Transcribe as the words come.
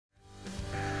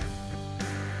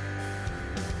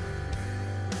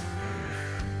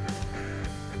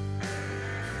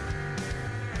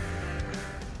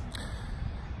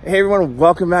Hey everyone,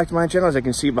 welcome back to my channel. As I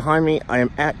can see behind me, I am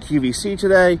at QVC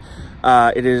today.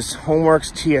 It is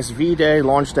HomeWorx TSV day,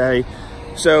 launch day.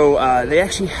 So they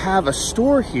actually have a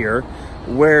store here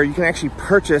where you can actually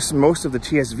purchase most of the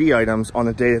TSV items on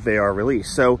the day that they are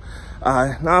released. So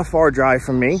not a far drive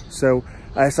from me. So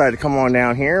I decided to come on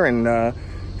down here and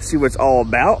see what it's all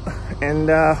about.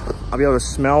 And I'll be able to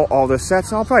smell all the sets.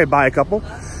 And I'll probably buy a couple.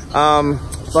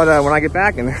 But when I get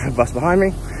back, and there's a bus behind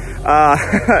me,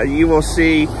 you will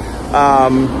see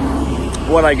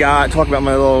what I got, talk about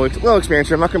my little experience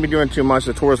here. I'm not going to be doing too much.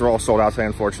 The tours are all sold out today,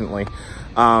 unfortunately.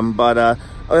 But other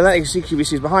than that, you can see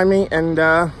QVC's behind me, and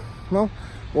well,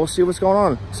 we'll see what's going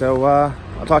on. So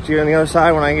I'll talk to you on the other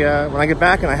side when I get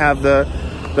back and I have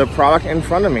the product in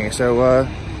front of me. So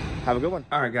have a good one.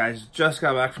 All right, guys, just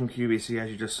got back from QVC, as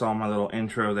you just saw my little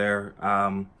intro there.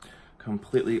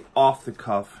 Completely off the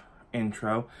cuff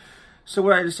intro. So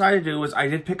what I decided to do was I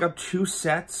did pick up 2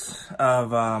 sets of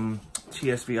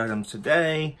TSV items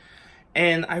today,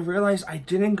 and I realized I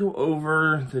didn't go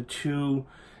over the 2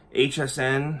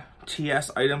 HSN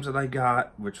TS items that I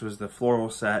got, which was the floral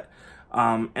set,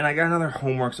 and I got another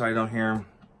HomeWorx item here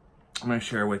I'm going to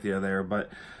share with you there.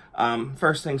 But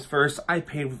first things first, I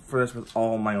paid for this with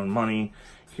all my own money.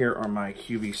 Here are my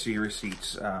QVC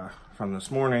receipts from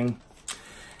this morning,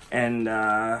 and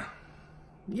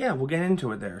yeah, we'll get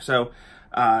into it there. So,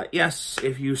 yes,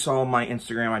 if you saw my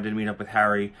Instagram, I did meet up with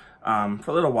Harry for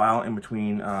a little while in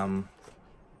between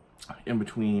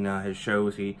his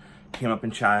shows. He came up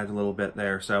and chatted a little bit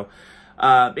there. So,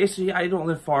 basically, I don't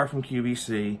live far from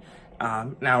QVC,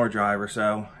 an hour drive or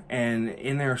so, and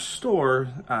in their store,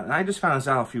 and I just found this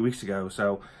out a few weeks ago,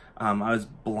 so I was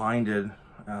blinded,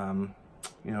 you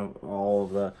know, all of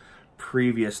the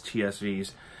previous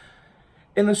TSVs.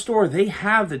 In the store, they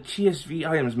have the TSV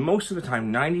items most of the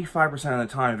time, 95% of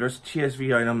the time. If there's a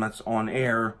TSV item that's on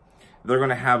air, they're going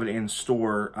to have it in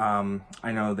store.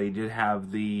 I know they did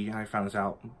have I found this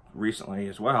out recently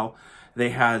as well,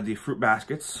 they had the fruit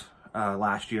baskets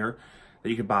last year that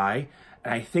you could buy.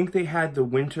 And I think they had the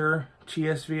winter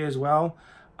TSV as well.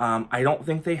 I don't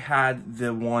think they had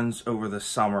the ones over the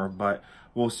summer, but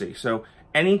we'll see. So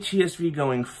any TSV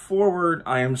going forward,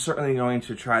 I am certainly going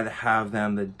to try to have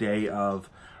them the day of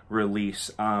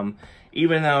release.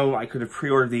 Even though I could have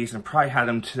pre-ordered these and probably had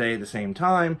them today at the same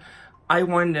time, I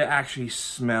wanted to actually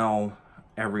smell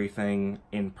everything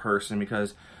in person,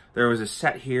 because there was a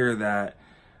set here that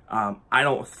I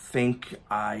don't think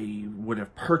I would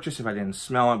have purchased if I didn't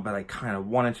smell it, but I kind of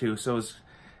wanted to. So it was,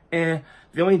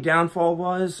 the only downfall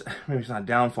was, maybe it's not a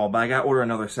downfall, but I got to order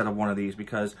another set of one of these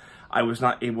because I was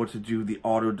not able to do the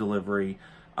auto delivery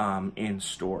in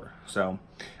store. So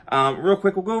real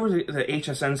quick, we'll go over the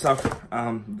HSN stuff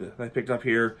that I picked up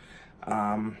here.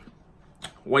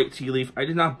 White tea leaf. I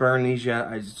did not burn these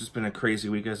yet. It's just been a crazy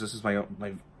week, as this is my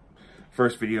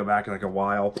first video back in like a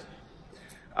while.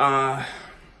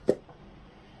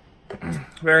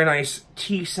 Very nice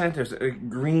tea scent. There's a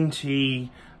green tea.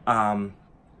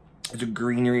 There's a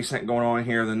greenery scent going on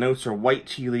here. The notes are white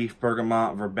tea leaf,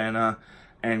 bergamot, verbena,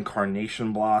 and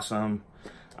carnation blossom.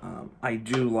 I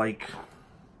do like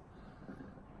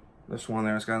this one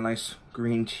there. It's got a nice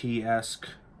green tea-esque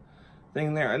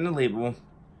thing there, and the label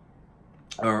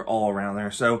are all around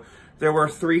there. So there were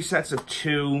 3 sets of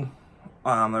 2.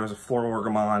 There was a floral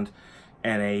bergamot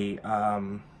and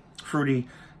a fruity,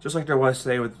 just like there was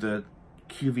today with the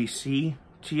QVC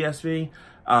TSV.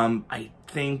 I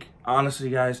think, honestly,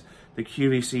 guys, the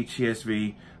QVC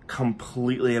TSV,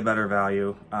 completely a better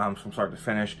value from start to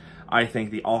finish. I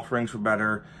think the offerings were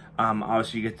better.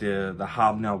 Obviously, you get the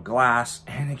Hobnail glass,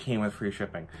 and it came with free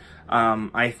shipping.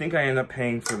 I think I ended up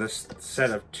paying for this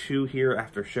set of 2 here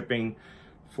after shipping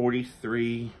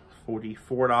 $43,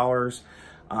 $44.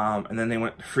 And then they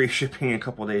went to free shipping a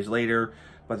couple days later,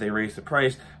 but they raised the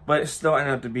price. But it still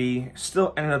ended up being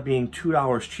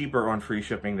 $2 cheaper on free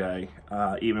shipping day,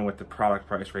 even with the product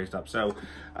price raised up. So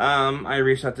I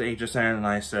reached out to HSN and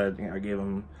I said, you know, I gave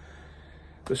them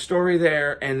the story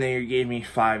there, and they gave me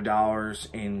 $5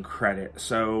 in credit.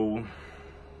 So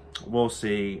we'll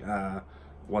see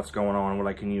what's going on, what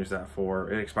I can use that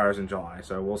for. It expires in July,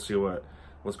 so we'll see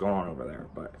what's going on over there.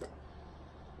 But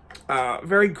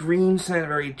very green scent,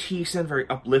 very tea scent, very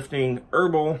uplifting,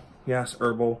 herbal. Yes,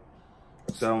 herbal.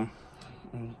 So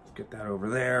get that over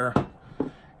there.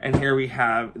 And here we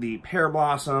have the pear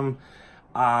blossom.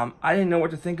 I didn't know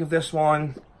what to think of this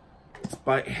one,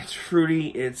 but it's fruity.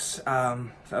 It's as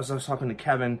I was talking to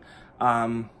Kevin,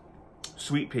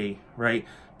 sweet pea, right?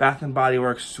 Bath and Body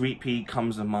Works sweet pea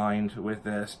comes to mind with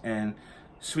this, and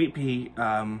sweet pea,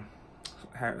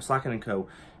 Slatkin & Co.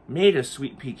 made a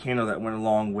sweet pea candle that went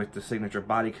along with the signature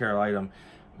body care item.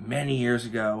 many years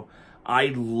ago. I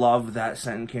love that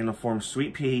scent and candle form.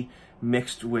 Sweet pea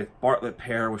mixed with Bartlett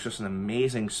pear was just an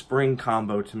amazing spring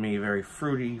combo to me. Very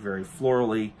fruity, very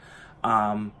florally.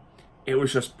 It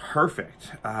was just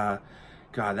perfect.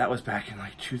 God, that was back in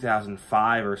like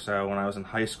 2005 or so when I was in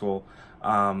high school.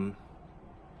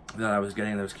 That I was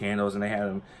getting those candles, and they had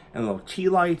them in little tea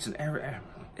lights, and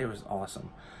it was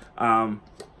awesome.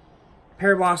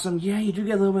 Pear blossom, yeah, you do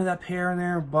get a little bit of that pear in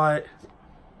there, but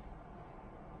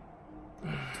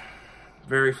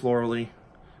very florally,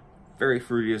 very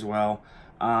fruity as well.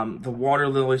 The water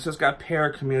lily, so it's got pear,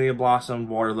 camellia blossom,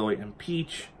 water lily, and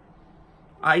peach.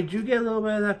 I do get a little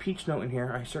bit of that peach note in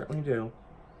here, I certainly do.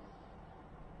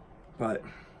 But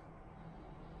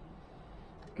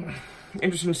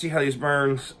interesting to see how these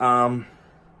burns.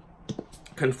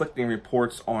 Conflicting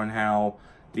reports on how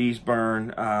these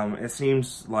burn. It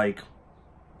seems like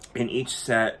in each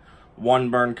set, one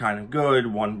burn kind of good,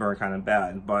 one burn kind of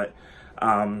bad. But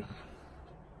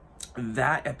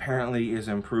that apparently is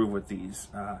improved with these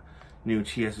new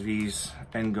TSVs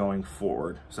and going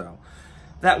forward. So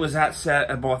that was that set.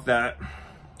 I bought that.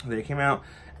 They came out.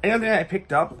 Another thing I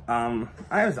picked up,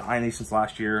 I was eyeing these since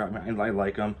last year. I mean, I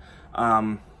like them.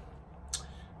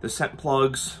 The scent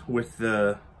plugs with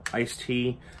the iced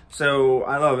tea. So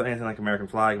I love anything like American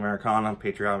flag, Americana,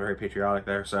 patriotic, very patriotic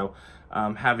there. So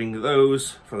having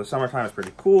those for the summertime is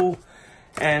pretty cool.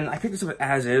 And I picked this up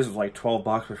as is, it was like 12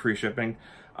 bucks for free shipping.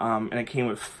 And it came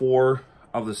with 4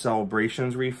 of the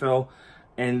Celebrations refill.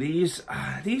 And these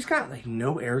got like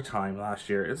no airtime last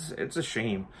year. It's a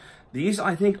shame. These,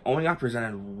 I think, only got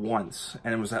presented once,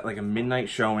 and it was at like a midnight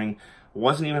showing. It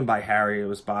wasn't even by Harry, it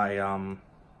was by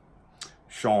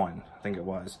Sean, I think it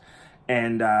was.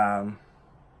 And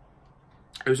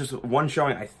it was just one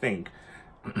showing, I think.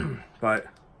 But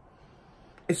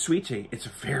it's sweet tea. It's a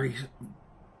very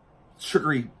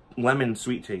sugary lemon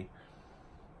sweet tea.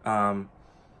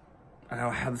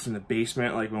 I have this in the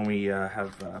basement, like when we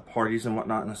have parties and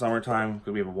whatnot in the summertime,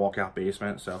 because we have a walkout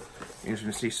basement, so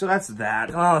interesting to see. So that's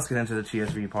that. Oh, let's get into the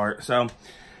TSV part. So,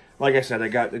 like I said, I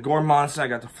got the Gourmand set, I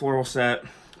got the floral set,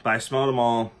 but I smelled them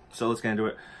all, so let's get into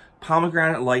it.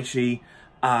 Pomegranate lychee,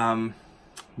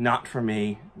 not for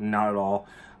me, not at all.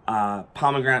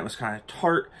 Pomegranate was kind of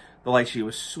tart, the lychee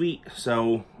was sweet,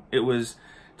 so it was,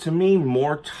 to me,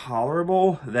 more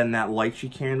tolerable than that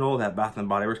lychee candle that Bath &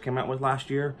 Body Works came out with last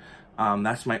year.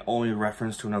 That's my only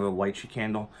reference to another lychee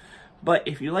candle. But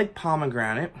if you like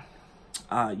pomegranate,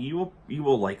 you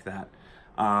will like that.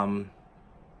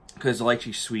 Because the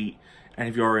lychee's sweet, and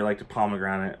if you already like the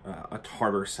pomegranate, a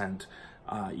tartar scent,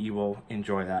 you will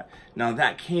enjoy that. Now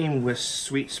that came with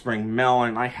Sweet Spring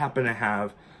Melon. I happen to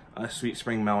have a Sweet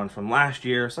Spring Melon from last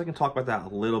year, so I can talk about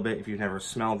that a little bit if you've never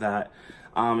smelled that.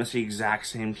 It's the exact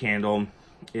same candle.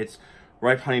 It's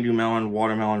ripe honeydew melon,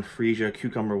 watermelon, freesia,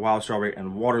 cucumber, wild strawberry,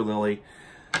 and water lily.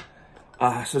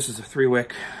 So this is a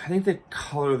 3-wick. I think the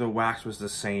color of the wax was the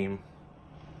same.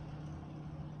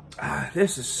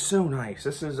 This is so nice.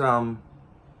 This is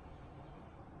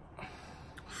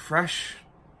fresh.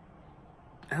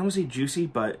 I don't want to say juicy,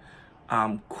 but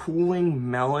cooling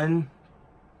melon,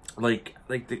 like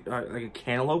a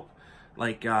cantaloupe,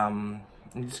 like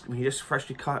you just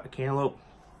freshly cut a cantaloupe,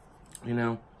 you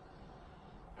know.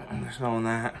 I'm smelling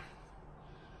that.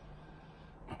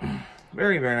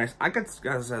 Very, very nice. I got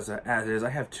this as is. I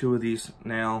have 2 of these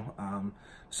now.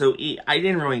 So I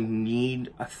didn't really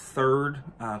need a third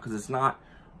because it's not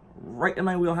right in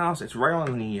my wheelhouse. It's right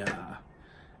on the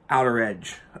outer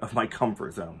edge of my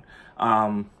comfort zone.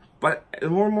 But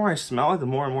the more and more I smell it, the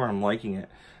more and more I'm liking it.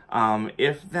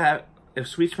 If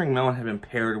Sweet Spring Melon had been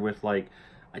paired with like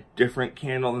a different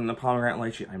candle than the pomegranate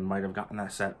lychee, I might have gotten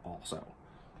that set also.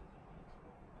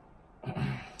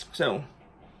 So,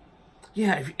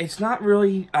 yeah, it's not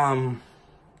really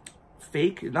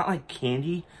fake. It's not like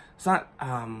candy. It's not.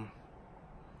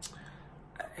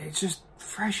 It's just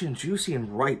fresh and juicy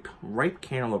and ripe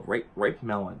cantaloupe, ripe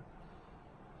melon.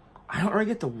 I don't really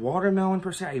get the watermelon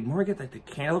per se. I more get like the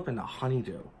cantaloupe and the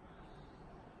honeydew.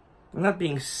 And that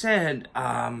being said,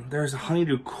 there's a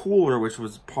honeydew cooler which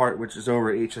is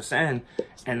over at HSN,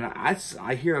 and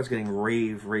I hear that's getting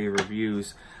rave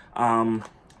reviews.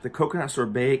 The coconut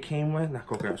sorbet it came with, not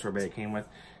coconut sorbet it came with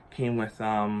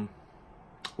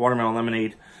watermelon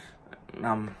lemonade.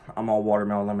 I'm all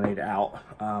watermelon lemonade out.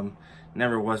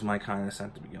 Never was my kind of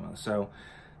scent to begin with. So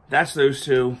that's those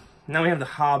 2. Now we have the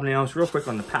Hobnails. Real quick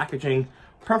on the packaging.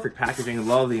 Perfect packaging.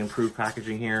 Love the improved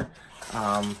packaging here.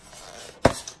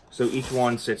 So each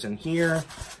one sits in here,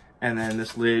 and then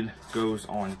this lid goes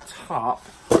on top,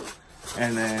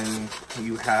 and then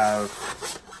you have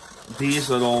these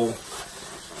little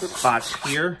spots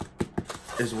here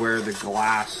is where the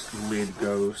glass lid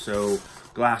goes. So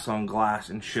glass on glass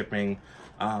and shipping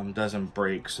doesn't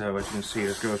break. So as you can see,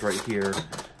 this goes right here,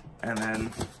 and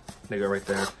then they go right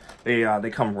there. They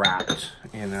come wrapped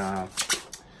in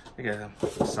like a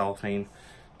cellophane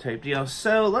type deal.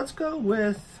 So let's go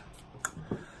with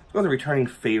the returning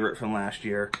favorite from last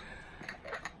year,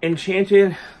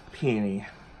 Enchanted Peony.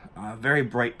 Very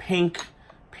bright pink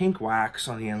wax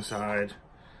on the inside.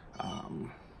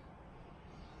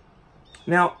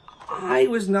 Now, I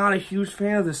was not a huge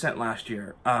fan of the scent last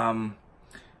year. Matter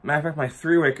of fact, my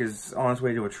 3-wick is on its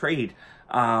way to a trade.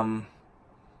 I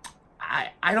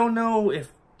don't know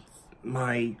if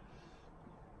my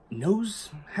nose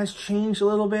has changed a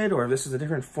little bit, or if this is a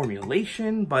different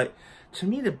formulation, but to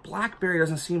me, the blackberry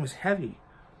doesn't seem as heavy.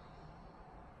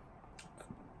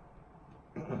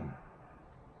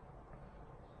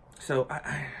 So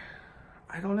I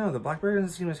don't know. The blackberry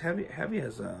doesn't seem as heavy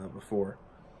as before,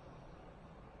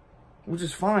 which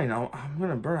is fine. I'm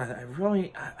gonna burn it.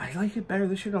 I like it better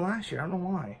this year than last year. I don't know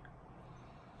why.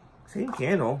 Same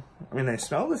candle. I mean, they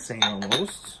smell the same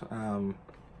almost.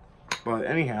 But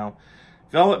anyhow,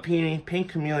 Velvet Peony,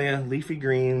 Pink Camellia, Leafy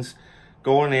Greens,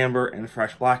 Golden Amber, and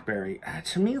Fresh Blackberry.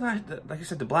 To me, like I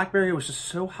said, the blackberry was just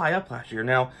so high up last year.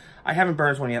 Now, I haven't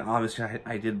burned this one yet. Obviously,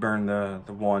 I did burn the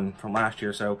one from last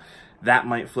year, so that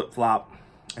might flip-flop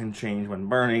and change when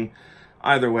burning.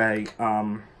 Either way,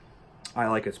 I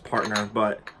like its partner.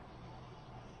 But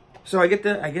so I get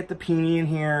the peony in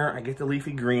here. I get the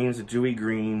leafy greens, the dewy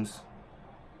greens.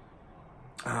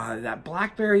 That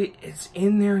blackberry, it's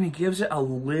in there, and it gives it a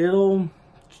little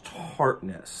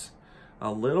tartness.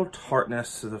 A little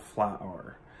tartness to the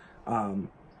flower.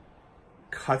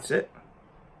 Cuts it.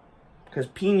 Because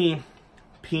peony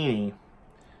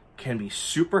can be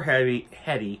super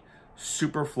heady,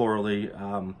 super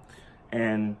florally,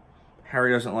 and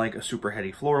Harry doesn't like a super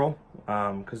heady floral,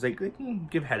 because they can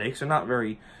give headaches. They're not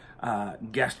very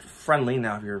guest friendly.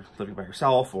 Now, if you're living by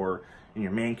yourself, or in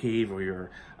your man cave, or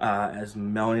your, as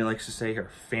Melanie likes to say, her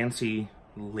fancy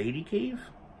lady cave?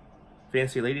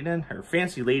 Fancy lady den? Her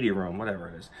fancy lady room, whatever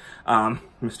it is.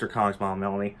 Mr. Comics mom,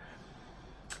 Melanie.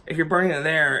 If you're burning it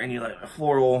there and you like a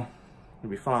floral, you'll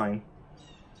be fine.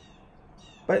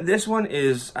 But this one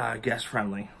is guest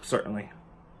friendly, certainly.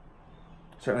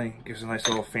 Certainly gives a nice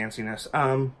little fanciness.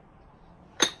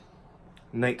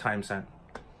 Nighttime scent.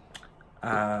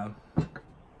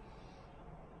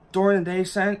 During the day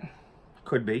scent,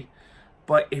 could be.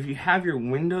 But if you have your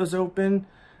windows open,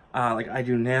 like I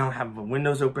do now, have the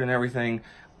windows open and everything,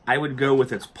 I would go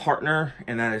with its partner,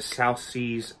 and that is South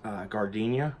Seas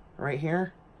Gardenia right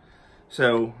here.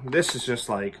 So this is just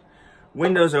like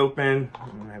windows open.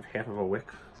 I have half of a wick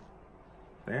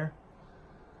there.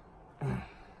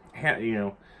 You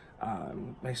know,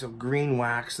 nice little green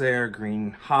wax there,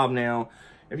 green hobnail.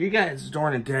 If you guys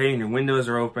during the day and your windows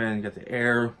are open and you got the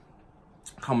air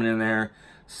coming in there,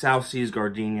 South Seas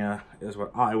Gardenia is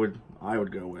what I would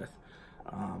go with.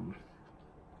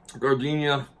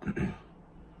 Gardenia,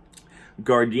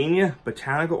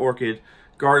 Botanical Orchid,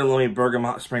 Garden Lily,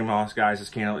 Bergamot, Spring Moss. Guys, this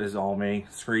candle is all me.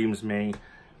 Screams me.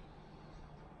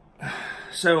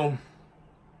 So,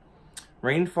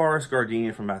 Rainforest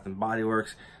Gardenia from Bath & Body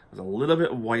Works has a little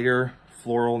bit whiter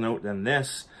floral note than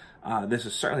this. This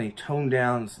is certainly toned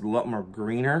down. It's a lot more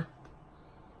greener.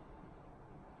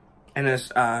 And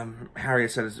as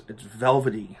Harriet said, it's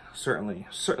velvety, certainly.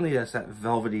 Certainly has that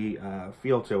velvety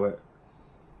feel to it.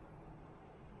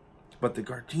 But the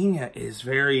gardenia is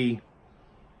very,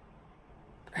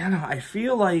 I don't know, I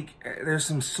feel like there's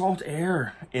some salt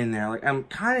air in there. Like, I'm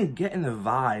kind of getting the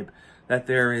vibe that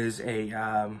there is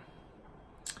a,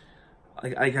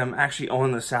 like I'm actually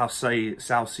on the South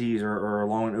Seas or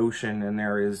along an ocean, and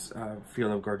there is a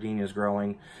field of gardenias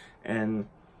growing. And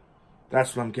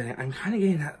that's what I'm getting. I'm kind of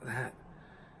getting that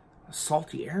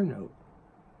salty air note.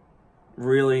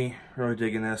 Really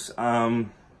digging this.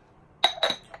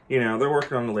 You know, they're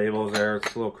working on the labels there.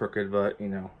 It's a little crooked, but, you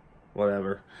know,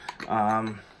 whatever.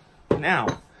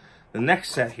 Now, the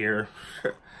next set here,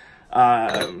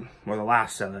 or the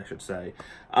last set, I should say.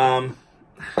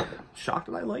 Shocked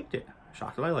that I liked it.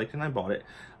 Shocked that I liked it, and I bought it.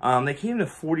 They came to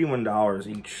 $41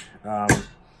 each.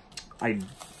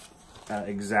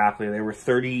 Exactly. They were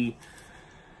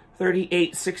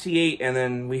 $38.68, and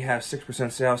then we have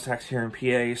 6% sales tax here in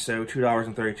PA, so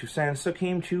 $2.32. So it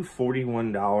came to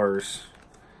 $41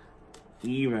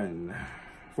 even.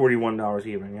 $41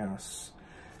 even, yes.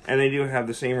 And they do have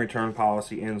the same return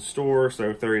policy in store,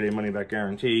 so 30-day money-back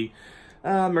guarantee.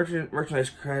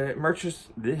 Merchandise credit,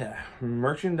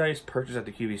 merchandise purchase at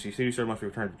the QVC Studio Store must be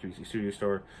returned to the QVC Studio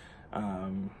Store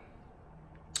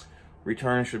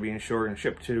return should be insured and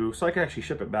shipped to, so I can actually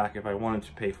ship it back if I wanted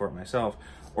to pay for it myself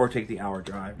or take the hour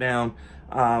drive down.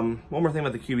 One more thing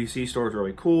about the QVC store is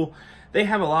really cool. They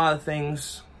have a lot of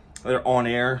things that are on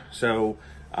air. So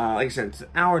like I said, it's an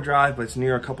hour drive, but it's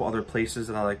near a couple other places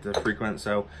that I like to frequent.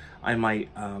 So I might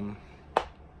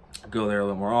go there a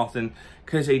little more often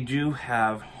because they do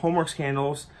have HomeWorx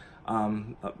candles.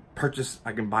 Purchase,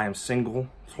 I can buy them single,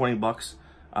 20 bucks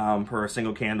per a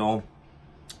single candle.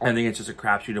 I think it's just a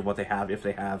crapshoot of what they have, if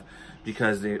they have,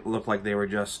 because they look like they were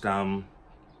just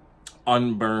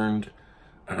unburned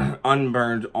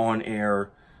on air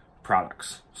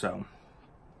products. So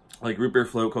like root beer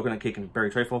float, coconut cake, and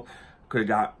berry trifle could have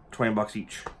got 20 bucks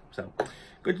each. So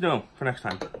good to know for next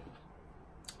time.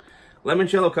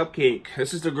 Limoncello cupcake.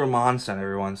 This is the gourmand scent,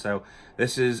 everyone. So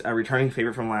this is a returning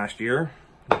favorite from last year.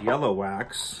 Yellow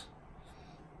wax.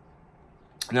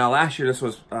 Now last year this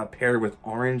was paired with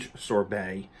orange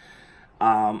sorbet.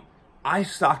 I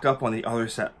stocked up on the other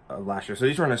set of last year. So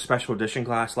these were in a special edition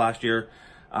class last year.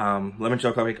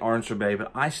 Limoncello cupcake, orange sorbet.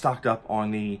 But I stocked up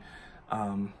on the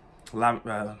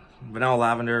vanilla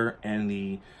lavender and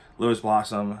the lotus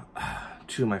blossom.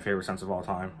 Two of my favorite scents of all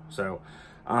time. So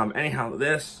anyhow,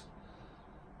 this,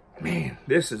 man,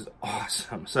 this is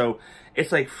awesome. So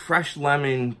it's like fresh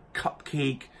lemon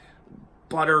cupcake,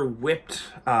 butter whipped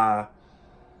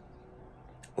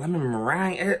lemon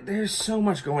meringue. There's so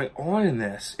much going on in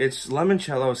this. It's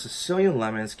limoncello, Sicilian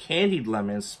lemons, candied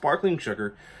lemons, sparkling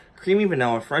sugar, creamy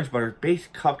vanilla, French butter,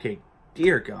 baked cupcake.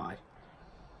 Dear God.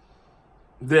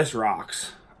 This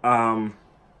rocks. Never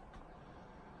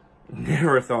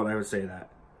thought I would say that.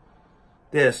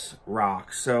 This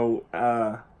rocks. So,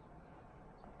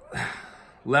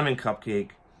 lemon cupcake.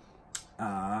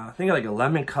 Think of like a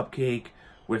lemon cupcake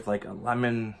with like a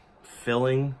lemon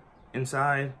filling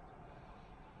inside.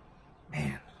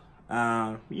 Man,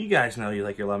 you guys know you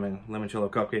like your limoncello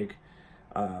cupcake.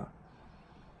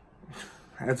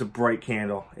 That's a bright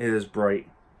candle. It is bright.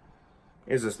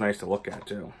 It's just nice to look at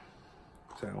too.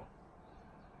 So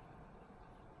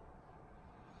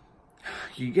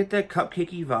you get that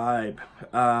cupcakey vibe.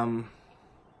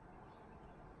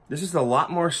 This is a lot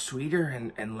more sweeter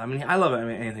and lemony. I love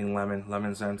anything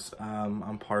lemon scents.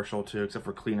 I'm partial to, except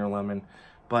for cleaner lemon.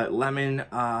 But lemon,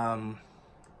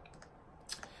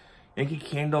 Yankee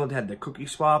Candle had the cookie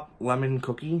swap lemon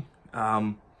cookie.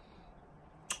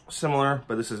 Similar,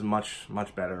 but this is much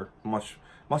better, much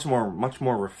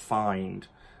more refined.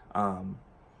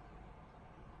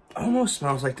 Almost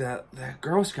smells like that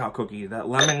Girl Scout cookie, that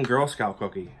lemon Girl Scout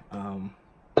cookie.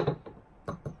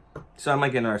 So I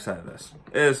might get another set of this.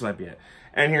 This might be it.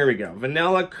 And here we go,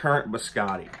 vanilla currant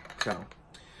biscotti. So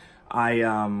I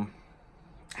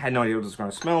had no idea what this was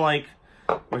going to smell like,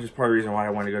 which is part of the reason why I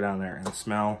wanted to go down there and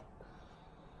smell.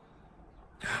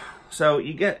 So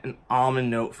you get an almond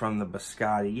note from the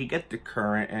biscotti, you get the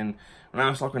currant, and when I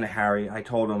was talking to Harry, I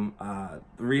told him the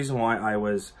reason why I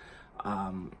was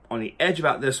on the edge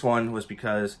about this one was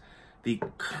because the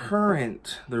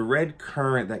currant, the red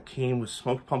currant that came with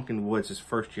Smoked Pumpkin Woods his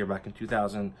first year back in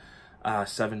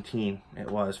 2017,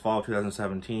 it was fall of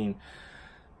 2017.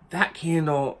 That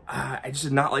candle, I just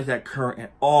did not like that currant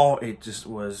at all. It just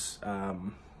was, I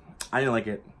didn't like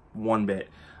it one bit.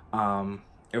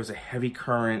 It was a heavy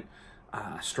currant,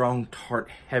 strong, tart,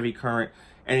 heavy currant.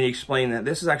 And he explained that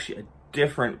this is actually a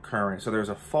different currant. So there's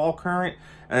a fall currant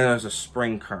and then there's a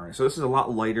spring currant. So this is a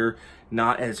lot lighter,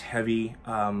 not as heavy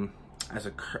as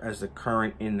the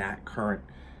currant in that current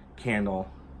candle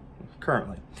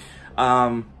currently.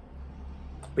 But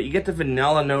you get the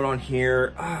vanilla note on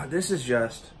here. This is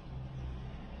just,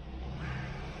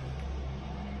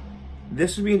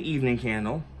 this would be an evening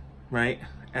candle, right?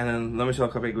 And then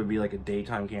limoncello cupcake would be like a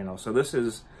daytime candle. So this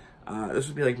is, this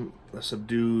would be like a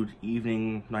subdued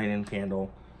evening night-in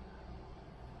candle.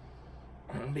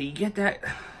 But you get that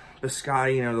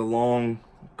biscotti, you know, the long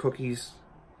cookies.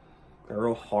 They're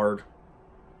real hard.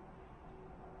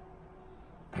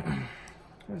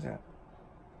 What is that?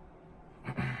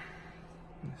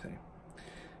 Let's see.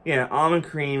 Yeah, almond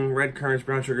cream, red currants,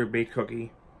 brown sugar, baked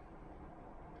cookie.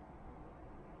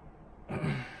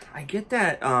 I get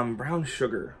that brown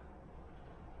sugar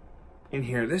in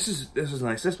here. This is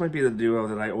nice. This might be the duo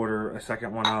that I order a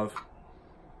second one of.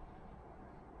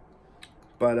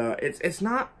 But it's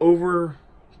not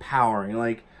overpowering.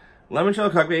 Like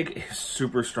limoncello cupcake is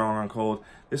super strong on cold.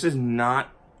 This is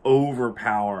not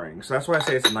overpowering. So that's why I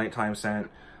say it's a nighttime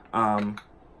scent.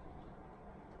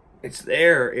 It's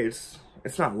there. It's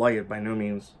not light by no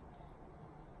means.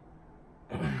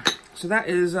 So that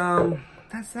is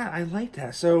that's that. I like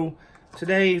that. So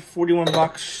today, 41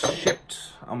 bucks shipped.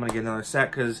 I'm gonna get another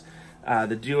set because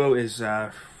the duo is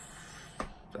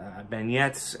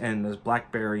beignets and those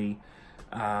blackberry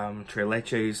tres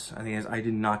leches. I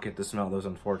did not get to smell those,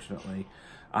 unfortunately.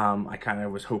 I kind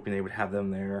of was hoping they would have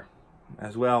them there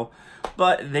as well,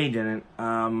 but they didn't.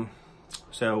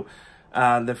 So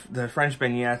the French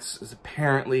beignets is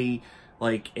apparently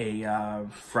like a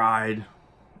fried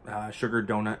sugar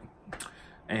donut,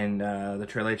 and the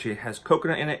tres leches has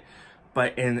coconut in it,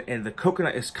 but and the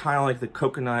coconut is kind of like the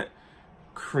coconut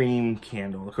cream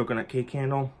candle, the coconut cake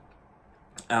candle.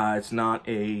 It's not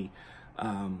a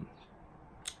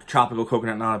tropical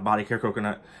coconut, not a body care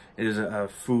coconut. It is a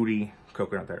foodie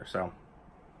coconut there. So,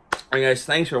 alright guys,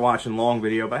 thanks for watching. Long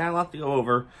video, but I had a lot to go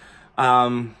over.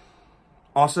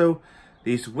 Also,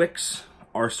 these wicks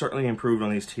are certainly improved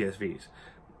on these TSVs.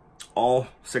 All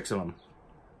 6 of them.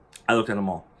 I looked at them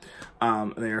all.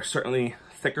 They are certainly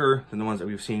thicker than the ones that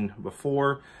we've seen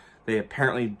before. They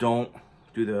apparently don't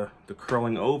do the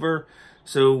curling over.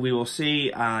 So we will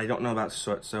see. I don't know about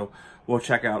soot, so we'll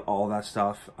check out all that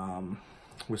stuff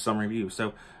with some reviews.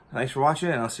 So thanks for watching,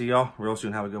 and I'll see y'all real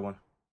soon. Have a good one.